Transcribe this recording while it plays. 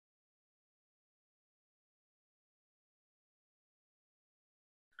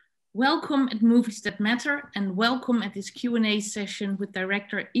Welcome at Movies That Matter and welcome at this Q&A session with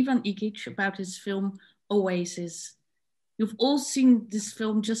director Ivan Ikic about his film Oasis. You've all seen this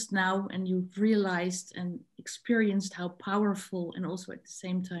film just now and you've realized and experienced how powerful and also at the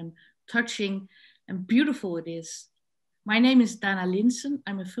same time touching and beautiful it is. My name is Dana Linssen.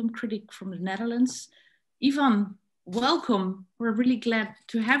 I'm a film critic from the Netherlands. Ivan, welcome. We're really glad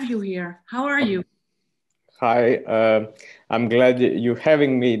to have you here. How are you? Hi, I'm glad you're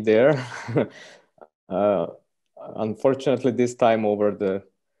having me there. uh, Unfortunately, this time over the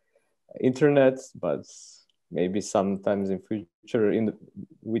internet, but maybe sometimes in future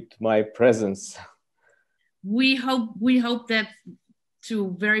with my presence. We hope that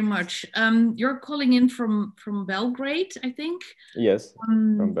too very much. You're calling in from Belgrade, I think. Yes,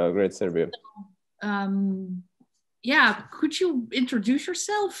 from Um, Belgrade, Serbia. um, yeah, could you introduce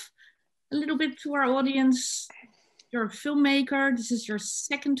yourself a little bit to our audience? You're a filmmaker. This is your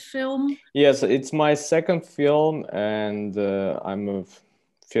second film. Yes, it's my second film, and I'm a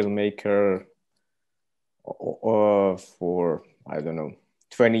filmmaker for, I don't know,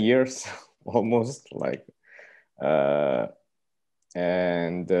 20 years almost. Uh,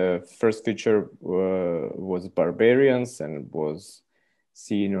 and the first feature was Barbarians and was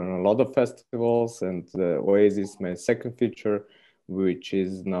seen on a lot of festivals, and Oasis, my second feature, which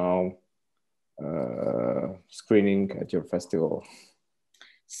is now screening at your festival.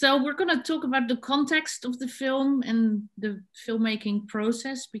 So we're going to talk about the context of the film and the filmmaking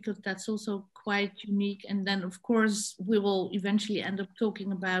process because that's also quite unique. And then, of course, we will eventually end up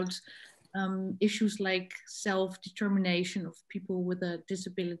talking about issues like self-determination of people with a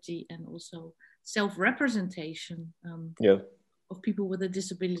disability and also self-representation Yeah. of people with a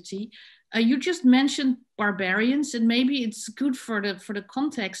disability. You just mentioned Barbarians, and maybe it's good for the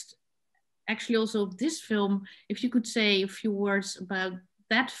context actually also of this film if you could say a few words about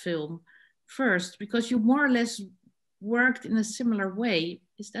that film first, because you more or less worked in a similar way.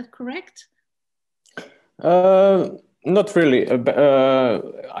 Is that correct? Uh, Not really.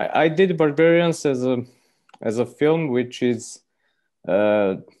 I did Barbarians as a film which is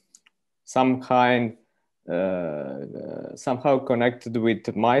uh, some kind somehow connected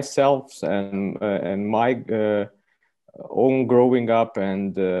with myself and my own growing up,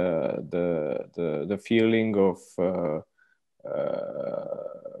 and the feeling of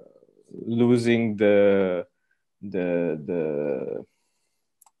losing the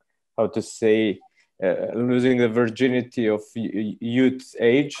how to say, losing the virginity of youth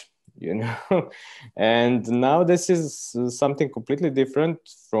age, you know. And now this is something completely different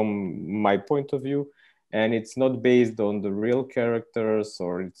from my point of view, and it's not based on the real characters,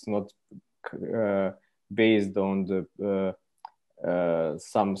 or it's not uh, based on the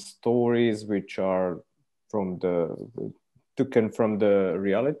some stories which are from the taken from the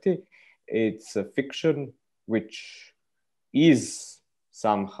reality. It's a fiction which is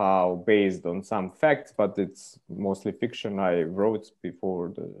somehow based on some facts, but it's mostly fiction I wrote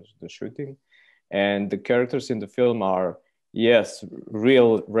before the shooting. And the characters in the film are, yes,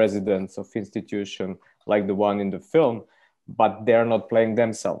 real residents of institution like the one in the film, but they're not playing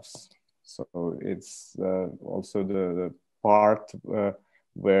themselves. So it's also the part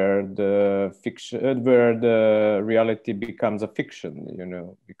where the reality becomes a fiction, you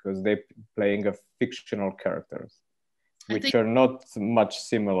know, because they're playing a fictional characters I which think are not much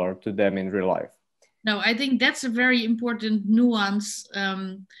similar to them in real life. no, I think that's a very important nuance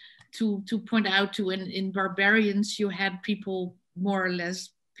to point out to. In Barbarians, you had people more or less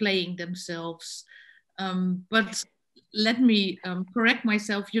playing themselves, but let me correct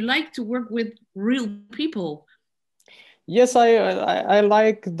myself. You like to work with real people. Yes, I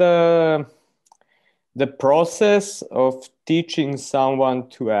like the process of teaching someone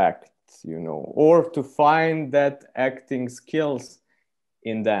to act, you know, or to find that acting skills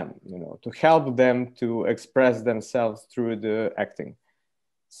in them, you know, to help them to express themselves through the acting.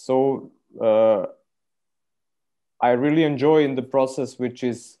 So I really enjoy in the process, which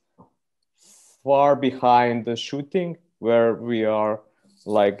is far behind the shooting, where we are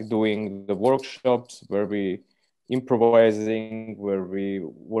like doing the workshops, where we improvising, where we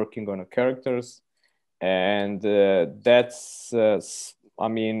working on the characters, and that's I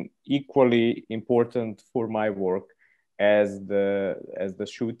mean equally important for my work as the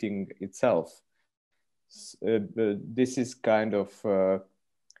shooting itself. This is kind of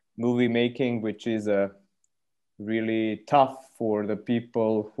movie making, which is really tough for the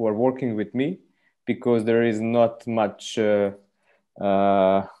people who are working with me, because there is not much uh,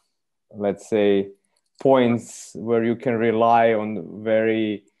 let's say points where you can rely on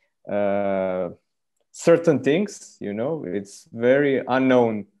very certain things, you know. It's very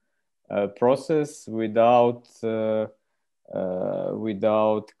unknown process without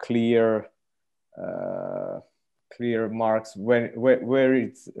clear clear marks where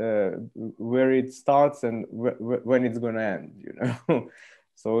it starts and when it's gonna end, you know.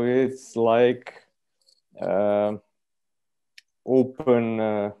 So it's like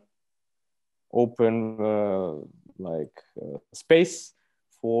open space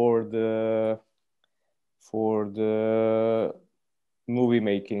for the movie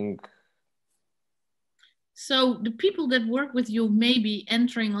making. So the people that work with you may be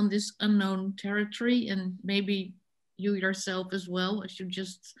entering on this unknown territory, and maybe you yourself as well, as you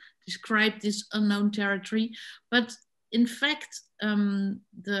just described this unknown territory. But in fact,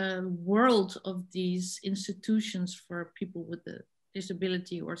 the world of these institutions for people with a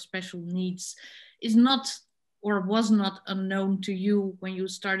disability or special needs is not, or was not, unknown to you when you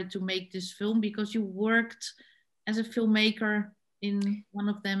started to make this film, because you worked as a filmmaker in one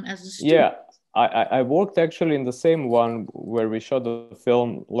of them as a student. Yeah, I worked actually in the same one where we shot the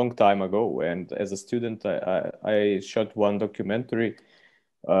film long time ago, and as a student I shot one documentary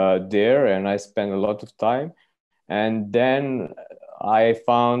there, and I spent a lot of time. And then I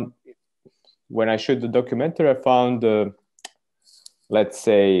found, when I shot the documentary, I found let's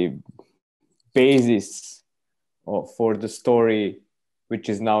say basis for the story which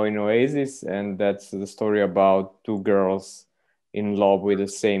is now in Oasis, and that's the story about two girls in love with the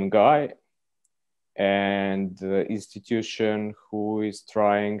same guy, and the institution who is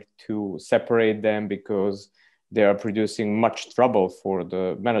trying to separate them because they are producing much trouble for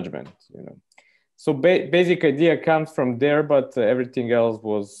the management, you know. So basic idea comes from there, but everything else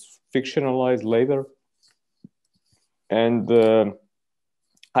was fictionalized later. And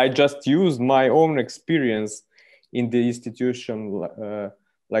I just used my own experience in the institution,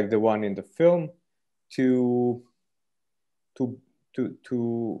 like the one in the film, to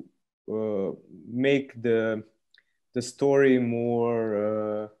make the story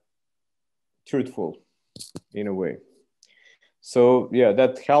more truthful in a way. So yeah,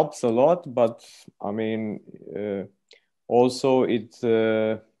 that helps a lot. But I mean, also it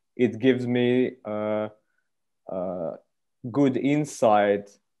gives me good insight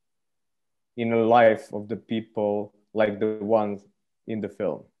in the life of the people, like the ones in the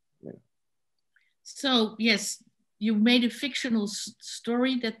film. Yeah. So yes, you made a fictional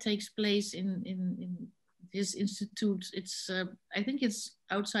story that takes place in this institute. It's I think it's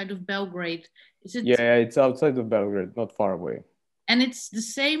outside of Belgrade. Is it? Yeah, it's outside of Belgrade, not far away. And it's the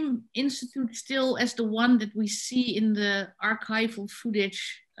same institute still as the one that we see in the archival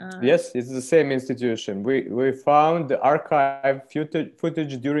footage. Yes, it's the same institution. We found the archive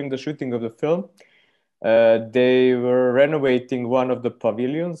footage during the shooting of the film. They were renovating one of the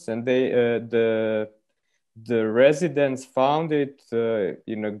pavilions, and the residents found it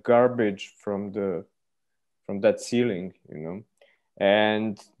in a garbage from that ceiling, you know.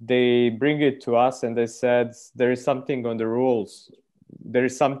 And they bring it to us, and they said there is something on the rules. There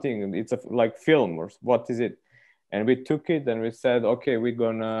is something. It's like film, or what is it? And we took it and we said, okay, we're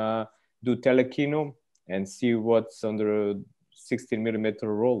gonna do telekino and see what's on the 16 millimeter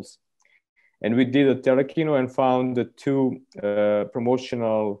rolls. And we did a telekino and found the two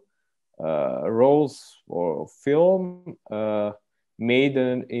promotional rolls or film made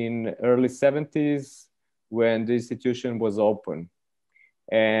in early 70s when the institution was open.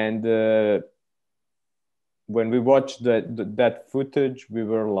 And when we watched that footage, we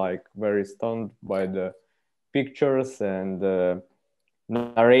were like very stunned by the pictures and the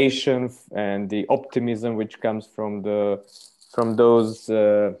narration and the optimism which comes from those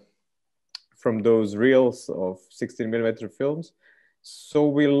reels of 16 millimeter films. So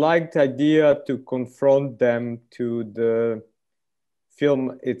we liked the idea to confront them to the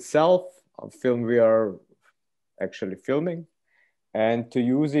film itself, a film we are actually filming, and to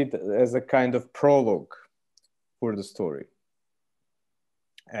use it as a kind of prologue for the story.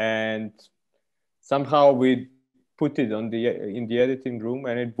 And somehow we put it in the editing room,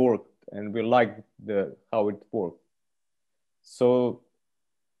 and it worked, and we liked how it worked. So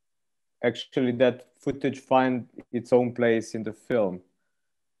actually that footage find its own place in the film,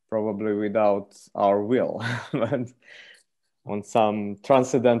 probably without our will. But on some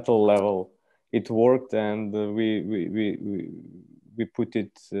transcendental level, it worked, and we put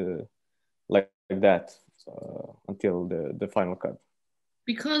it like that until the final cut.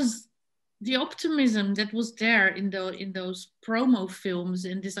 Because the optimism that was there in those promo films,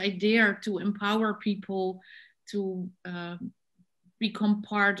 and this idea to empower people to become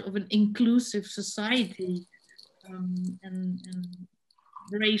part of an inclusive society, and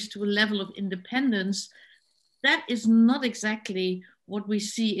raised to a level of independence, that is not exactly what we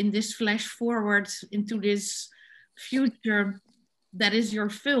see in this flash forward into this future that is your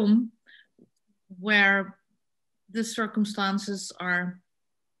film, where the circumstances are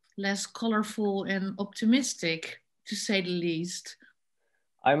less colorful and optimistic, to say the least.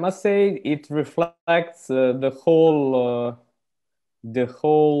 I must say it reflects the whole,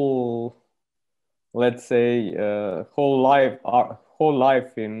 let's say, whole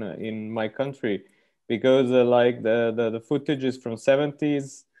life in my country, because like the footage is from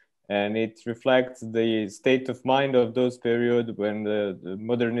 70s, and it reflects the state of mind of those period when the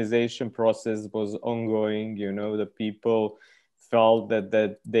modernization process was ongoing. You know, the people felt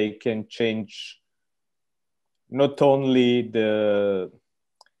that they can change not only the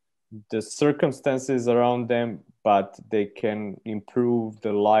circumstances around them, but they can improve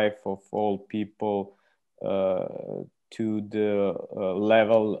the life of all people to the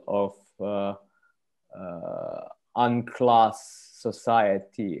level of unclass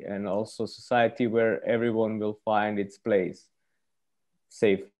society, and also society where everyone will find its place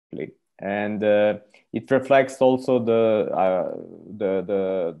safely. And it reflects also the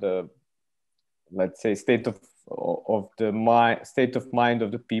let's say state of mind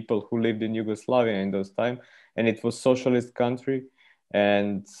of the people who lived in Yugoslavia in those times, and it was socialist country,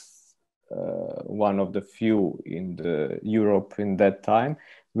 and one of the few in the Europe in that time,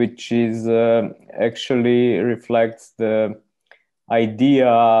 which is actually reflects the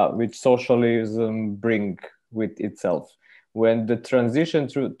idea which socialism bring with itself. When the transition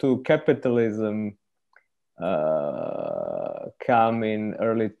to capitalism come in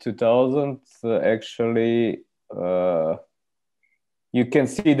early 2000s, actually you can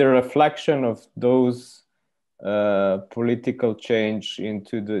see the reflection of those political change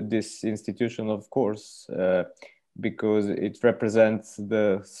into this institution, of course, because it represents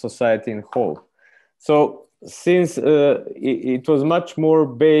the society in whole. So since it was much more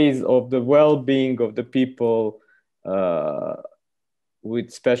based of the well-being of the people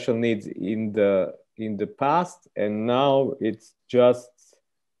with special needs in the past, and now it's just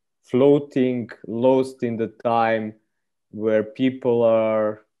floating, lost in the time where people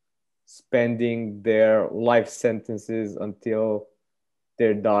are spending their life sentences until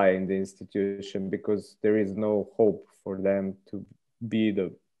they die in the institution, because there is no hope for them to be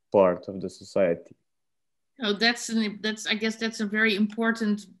the part of the society. Oh, I guess that's a very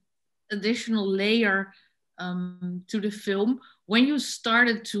important additional layer to the film. When you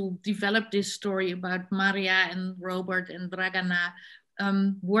started to develop this story about Marija and Robert and Dragana,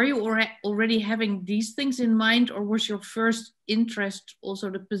 were you already having these things in mind, or was your first interest also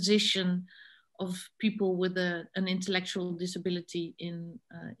the position of people with an intellectual disability in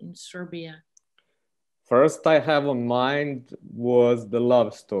Serbia? First I have on mind was the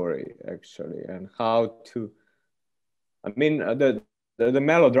love story, actually, and how to, I mean, the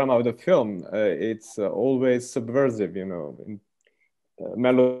melodrama of the film, it's always subversive, you know.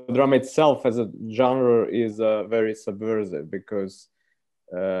 Melodrama itself as a genre is very subversive, because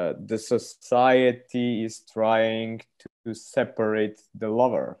the society is trying to separate the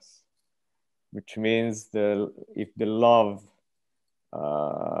lovers, which means if the love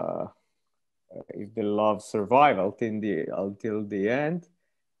survive until the end,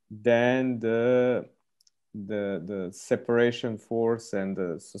 then the separation force and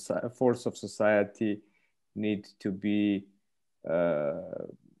the force of society need to be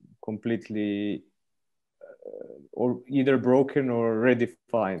completely or either broken or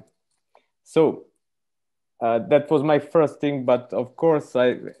redefined. So that was my first thing. But of course,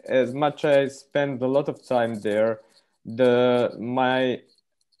 as much as I spent a lot of time there, my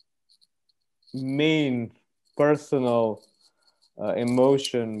main personal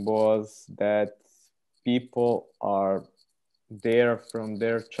emotion was that people are there from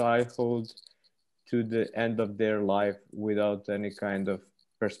their childhood to the end of their life without any kind of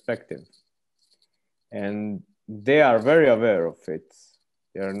perspective. And they are very aware of it.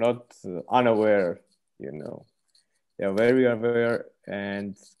 They are not unaware, you know. They are very aware,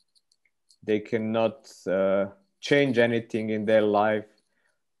 and they cannot change anything in their life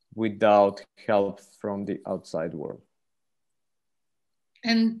without help from the outside world.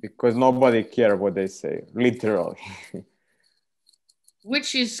 And because nobody cares what they say, literally.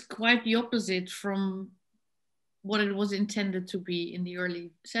 Which is quite the opposite from what it was intended to be in the early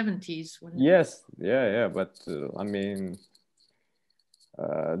 70s. Yes, yeah, but I mean,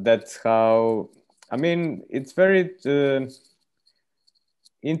 that's how, I mean, it's very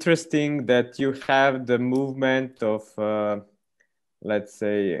interesting that you have the movement of, let's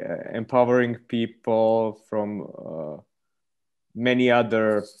say, empowering people from many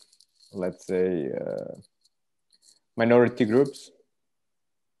other, let's say, minority groups.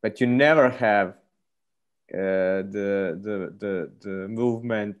 but you never have the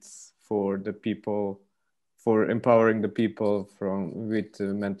movements for the people, for empowering the people with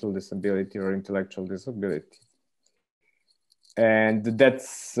mental disability or intellectual disability. And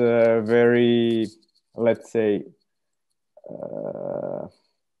that's very, let's say,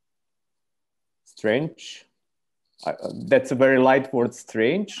 strange. That's a very light word,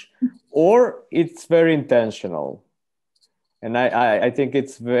 strange, or it's very intentional. And I think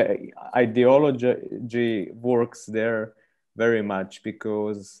it's very, ideology works there very much,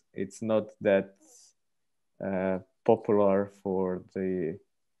 because it's not that popular for the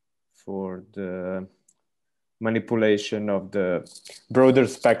manipulation of the broader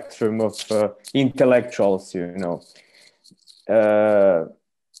spectrum of intellectuals, you know.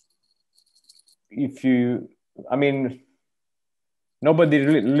 If you, I mean, nobody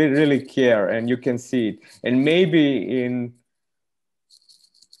really care, and you can see it. And maybe in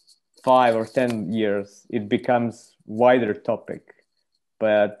 5 or 10 years, it becomes wider topic.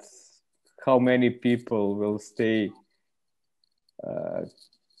 But how many people will stay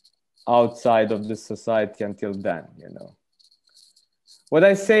outside of the society until then, you know? What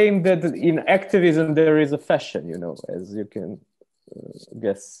I'm saying, that in activism there is a fashion, you know, as you can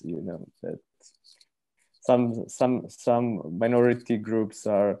guess, you know, that some minority groups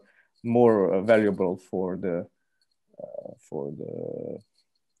are more valuable for the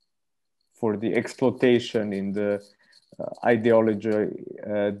exploitation in the ideology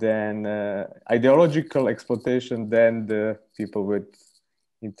than ideological exploitation than the people with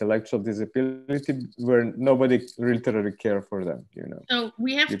intellectual disability, where nobody literally care for them, you know. So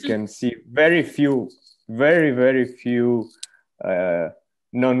we have you can see very few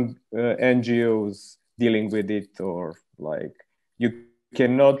non NGOs dealing with it, or like you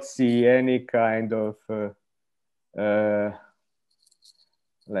cannot see any kind of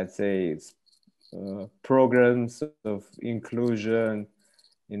let's say programs of inclusion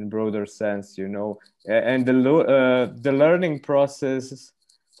in broader sense, you know. And the learning process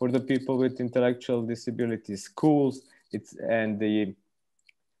for the people with intellectual disabilities, schools, and the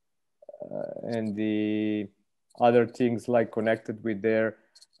other things like connected with their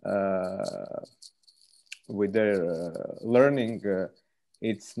learning,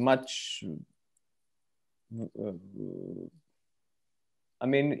 it's much I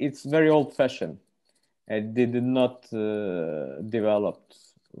mean, it's very old-fashioned. It did not developed,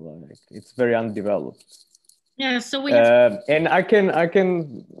 like it's very undeveloped. Yeah, so we have and I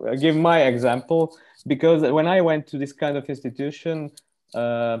can give my example, because when I went to this kind of institution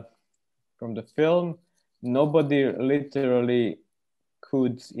from the film, nobody literally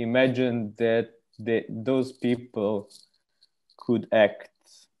could imagine that those people could act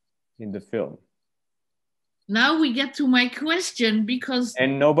in the film. Now we get to my question, because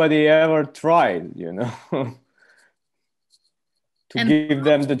and nobody ever tried, you know, to give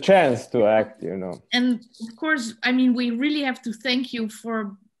them the chance to act, you know. And of course, I mean, we really have to thank you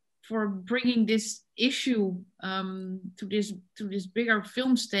for bringing this issue to this bigger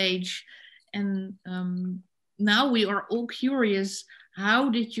film stage. And now we are all curious, how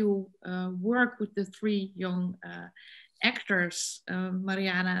did you work with the 3 young actors,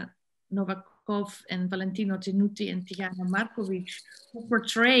 Mariana Novakov and Valentino Tenuti and Tijana Markovic, who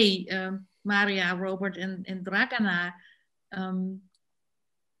portray Marija, Robert, and Dragana?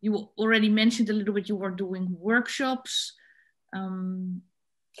 You already mentioned a little bit, you were doing workshops.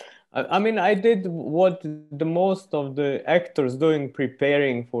 I mean, I did what the most of the actors doing,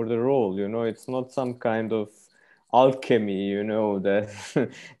 preparing for the role, you know. It's not some kind of alchemy, you know, that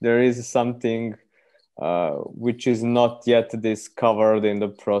there is something which is not yet discovered in the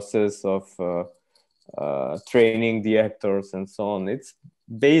process of training the actors and so on. It's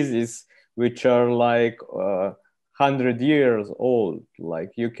bases which are like 100 years old.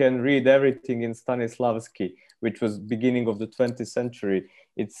 Like you can read everything in Stanislavski, which was beginning of the 20th century.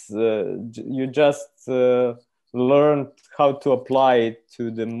 It's you just learn how to apply it to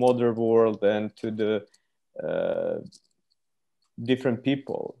the modern world and to the different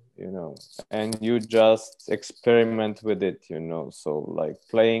people, you know, and you just experiment with it, you know. So like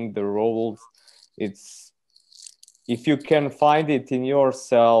playing the roles, it's, if you can find it in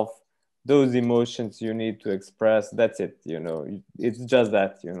yourself, those emotions you need to express, that's it, you know. It's just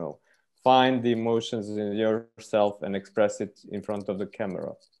that, you know, find the emotions in yourself and express it in front of the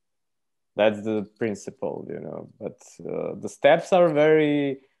camera. That's the principle, you know. But the steps are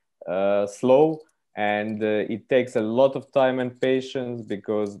very slow, and it takes a lot of time and patience,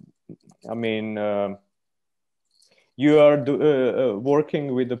 because I mean, you are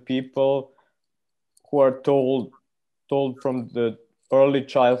working with the people who are told from the early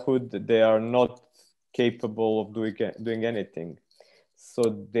childhood, they are not capable of doing anything.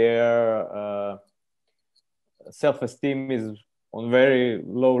 So their self-esteem is on very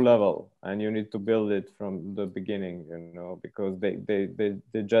low level, and you need to build it from the beginning, you know, because they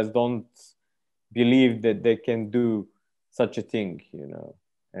just don't believe that they can do such a thing, you know,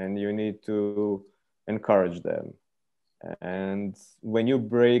 and you need to encourage them. And when you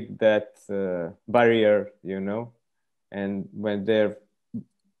break that barrier, you know, and when they're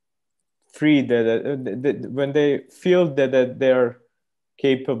free, when they feel that they're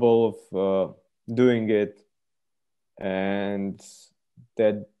capable of doing it, and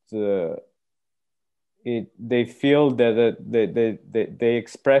that they feel that they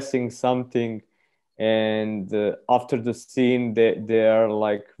expressing something, and after the scene they are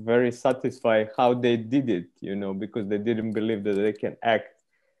like very satisfied how they did it, you know, because they didn't believe that they can act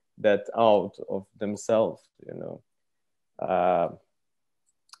that out of themselves, you know.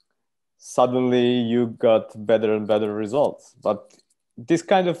 Suddenly you got better and better results. But this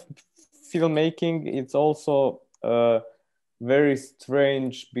kind of filmmaking, it's also very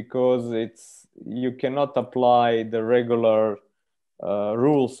strange, because you cannot apply the regular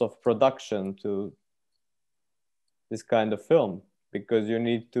rules of production to this kind of film, because you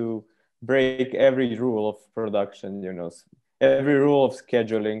need to break every rule of production, you know, every rule of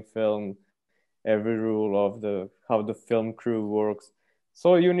scheduling film, every rule of how the film crew works.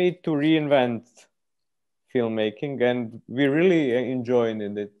 So you need to reinvent filmmaking, and we really enjoying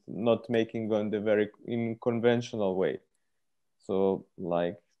it, not making on the very in conventional way. So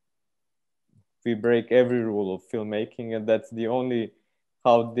like we break every rule of filmmaking, and that's the only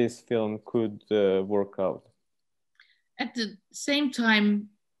how this film could work out. At the same time,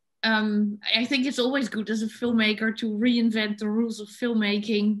 I think it's always good as a filmmaker to reinvent the rules of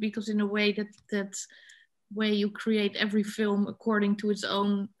filmmaking, because in a way that way you create every film according to its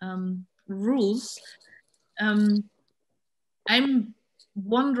own rules. I'm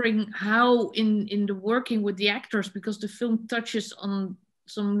wondering how in the working with the actors, because the film touches on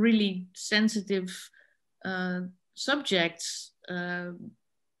some really sensitive subjects,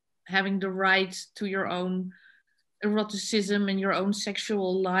 having the right to your own eroticism and your own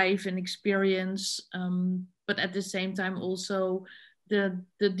sexual life and experience, but at the same time also the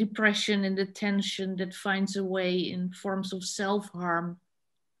depression and the tension that finds a way in forms of self-harm,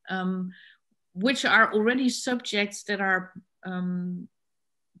 which are already subjects that are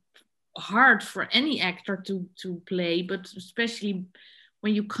hard for any actor to play, but especially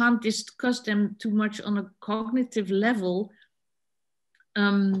when you can't discuss them too much on a cognitive level.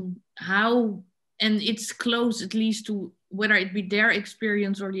 How, and it's close at least to whether it be their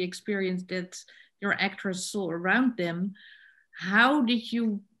experience or the experience that your actors saw around them. How did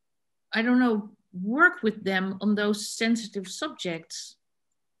you, I don't know, work with them on those sensitive subjects?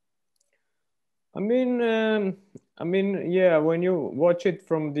 I mean, yeah, when you watch it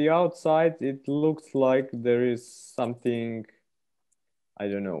from the outside, it looks like there is something, I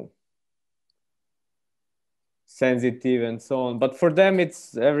don't know, sensitive and so on. But for them,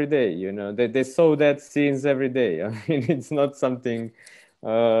 it's every day, you know, they saw that scenes every day. I mean, it's not something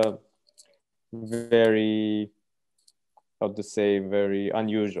very, how to say, very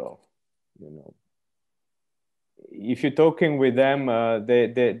unusual, you know. If you're talking with them,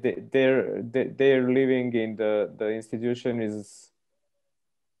 they're living in the institution is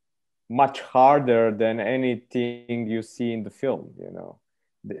much harder than anything you see in the film, you know.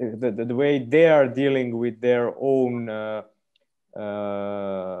 The way they are dealing with their own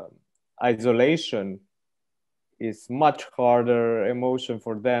isolation is much harder emotion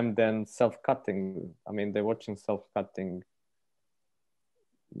for them than self-cutting. I mean, they're watching self-cutting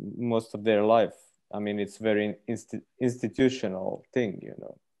most of their life. I mean, it's very institutional thing, you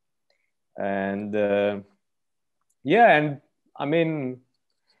know. And yeah, and I mean,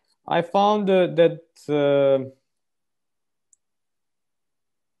 I found that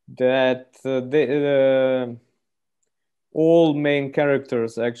all main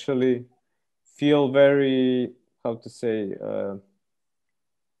characters actually feel very, how to say,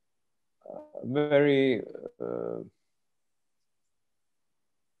 very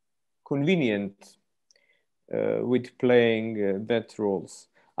convenient with playing that roles.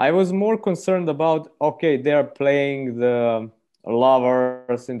 I was more concerned about, okay, they're playing the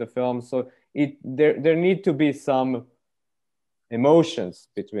lovers in the film, so there need to be some emotions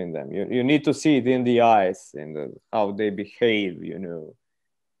between them. You need to see it in the eyes and how they behave, you know,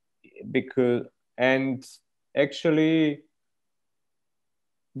 because, and actually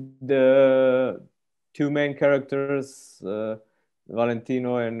the two main characters,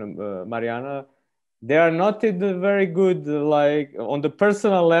 Valentino and Mariana, they are not in the very good, like on the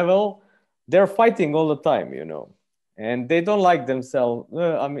personal level, they're fighting all the time, you know, and they don't like themselves,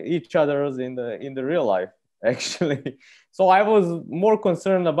 I mean, each other's in the real life, actually. So I was more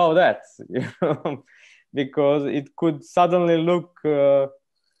concerned about that, you know, because it could suddenly look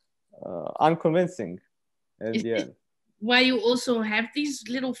unconvincing at Is the this end. why you also have these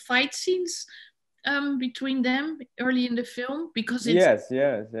little fight scenes between them early in the film? Because it's Yes,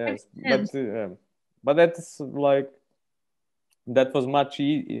 yes, yes, tense. but that's like that was much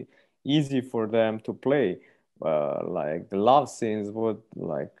easy for them to play. Like the love scenes would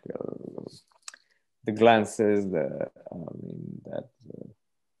like the glances, the I mean that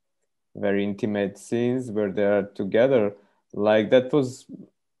very intimate scenes where they're together. Like that was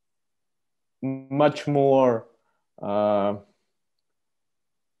much more, uh,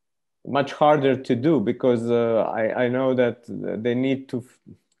 much harder to do because I know that they need to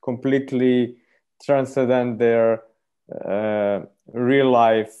completely transcend their real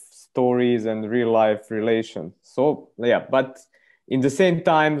life stories and real life relations. So yeah, but in the same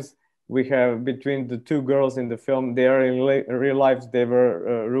times we have between the two girls in the film, they are in real life they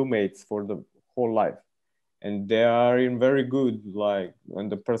were roommates for the whole life, and they are in very good, like on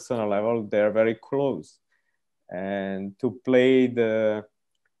the personal level they are very close, and to play the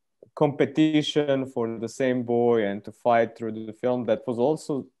competition for the same boy and to fight through the film, that was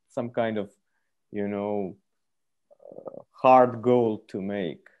also some kind of, you know, hard goal to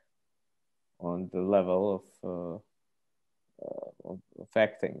make on the level of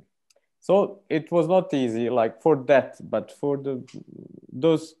acting. So it was not easy like for that, but for the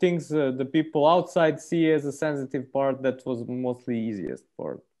those things the people outside see as a sensitive part, that was mostly easiest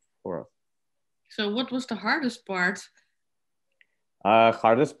for us. So what was the hardest part?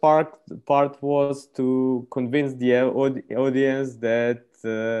 Hardest part was to convince the audience that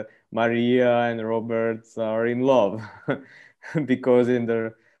Maria and Roberts are in love, because in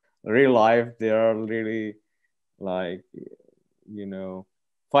the real life they are really like, you know,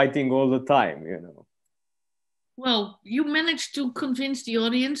 fighting all the time, you know. Well, you managed to convince the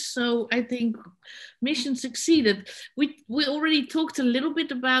audience, so I think mission succeeded. We already talked a little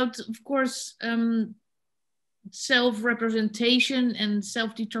bit about, of course, self-representation and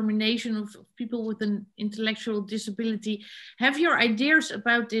self-determination of people with an intellectual disability. Have your ideas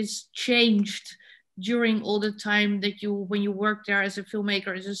about this changed during all the time that you, when you worked there as a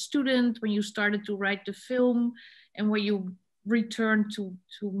filmmaker, as a student, when you started to write the film, and when you returned to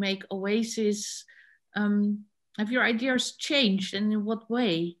make Oasis? Have your ideas changed, and in what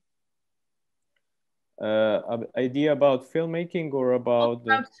way? Idea about filmmaking or Also about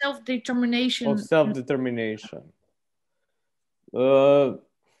the about self-determination. of self-determination. uh,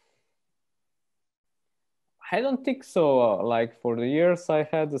 I don't think so. Like for the years, I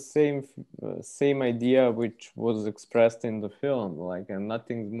had the same idea which was expressed in the film. Like, and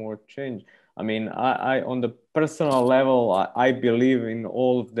nothing's more changed. I mean, I on the personal level, I believe in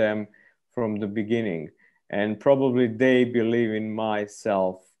all of them from the beginning, and probably they believe in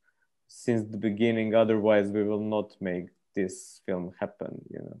myself since the beginning. Otherwise, we will not make this film happen.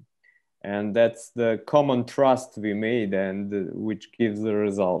 You know, and that's the common trust we made, and which gives the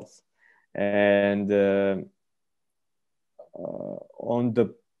results. And on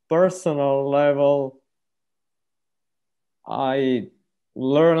the personal level, I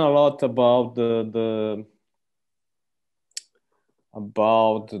learn a lot about the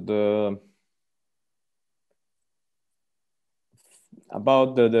about the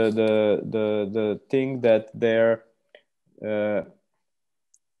about the thing that they're that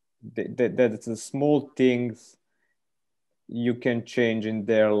it's the small things you can change in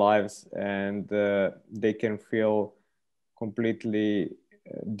their lives, and they can feel completely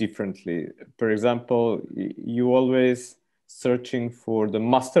differently. For example, you always searching for the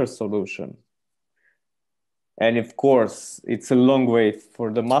master solution, and of course it's a long way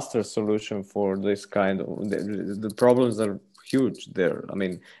for the master solution for this kind of the problems are huge there. I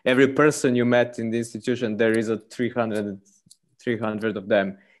mean, every person you met in the institution, there is a 300 of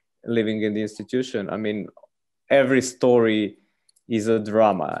them living in the institution. I mean, every story is a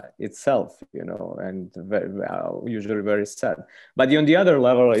drama itself, you know, and usually very sad. But on the other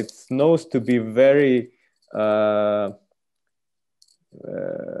level, it's knows to be very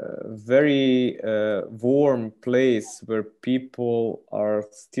warm place where people are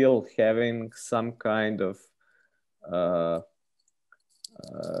still having some kind of uh,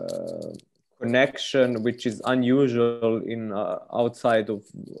 uh, connection which is unusual in outside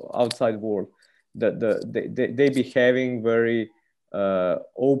world. They behaving very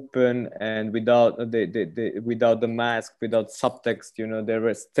open and without without the mask, without subtext. You know, they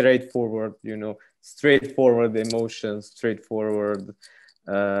were straightforward. You know, straightforward emotions, straightforward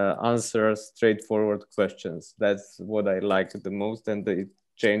answers, straightforward questions. That's what I liked the most, and it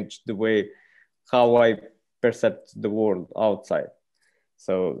changed the way how I perceived the world outside.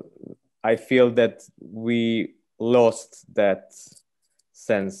 So I feel that we lost that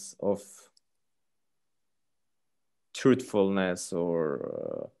sense of truthfulness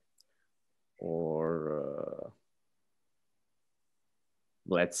or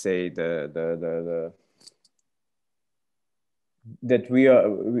let's say that we are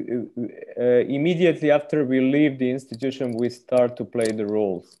immediately after we leave the institution, we start to play the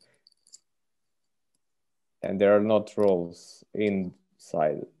roles, and there are not roles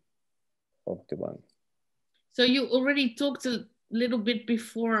inside of the one. So you already talked a little bit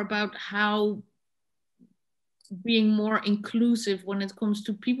before about how being more inclusive when it comes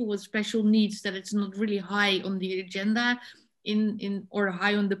to people with special needs, that it's not really high on the agenda or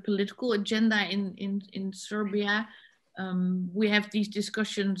high on the political agenda in Serbia. We have these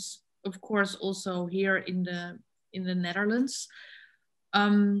discussions, of course, also here in the Netherlands.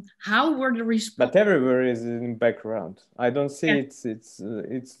 How were the responses? But everywhere is in background. I don't see it's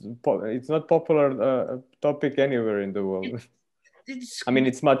not popular topic anywhere in the world. I mean,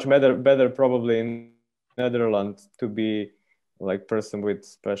 it's much better probably in Netherlands to be like person with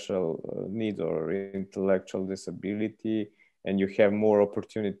special needs or intellectual disability, and you have more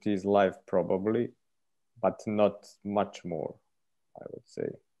opportunities live probably, but not much more, I would say.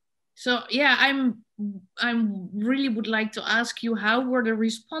 So yeah, I'm really would like to ask you, how were the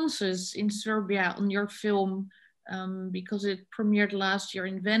responses in Serbia on your film? Because it premiered last year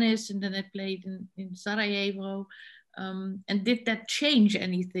in Venice and then it played in Sarajevo. And did that change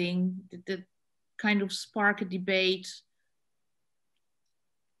anything? Did that kind of spark a debate?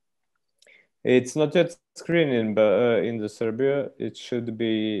 It's not yet screening, but in the Serbia, it should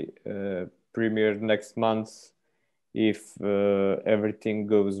be premiered next month if everything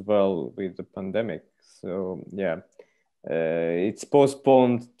goes well with the pandemic. So yeah, it's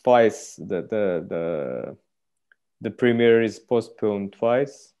postponed twice. The premiere is postponed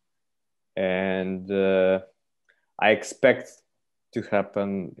twice, and I expect to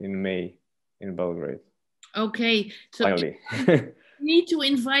happen in May in Belgrade. Okay, so finally, we need to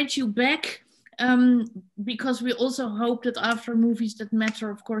invite you back. Because we also hope that after Movies That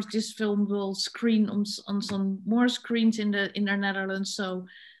Matter, of course, this film will screen on some more screens in the Netherlands. So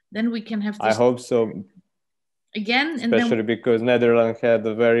then we can have this. I hope so. Again, especially and then because Netherlands had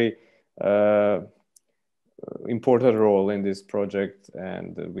a very important role in this project,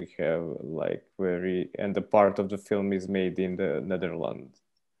 and we have like and the part of the film is made in the Netherlands.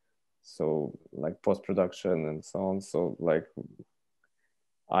 So like post-production and so on. So like,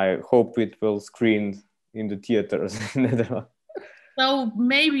 I hope it will screen in the theaters in Netherlands. So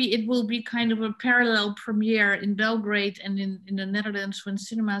maybe it will be kind of a parallel premiere in Belgrade and in the Netherlands when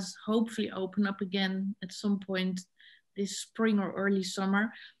cinemas hopefully open up again at some point this spring or early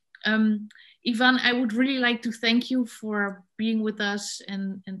summer. Ivan, I would really like to thank you for being with us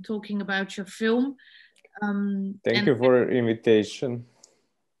and talking about your film. Thank you for your invitation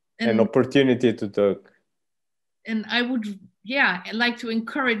and opportunity to talk. And I would, I'd like to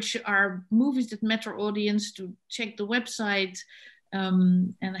encourage our Movies That Matter audience to check the website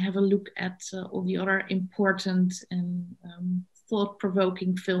and have a look at all the other important and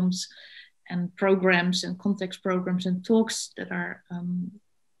thought-provoking films and programs and context programs and talks that are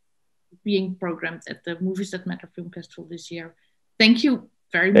being programmed at the Movies That Matter Film Festival this year. Thank you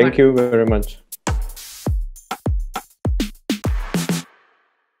very much. Thank you very much.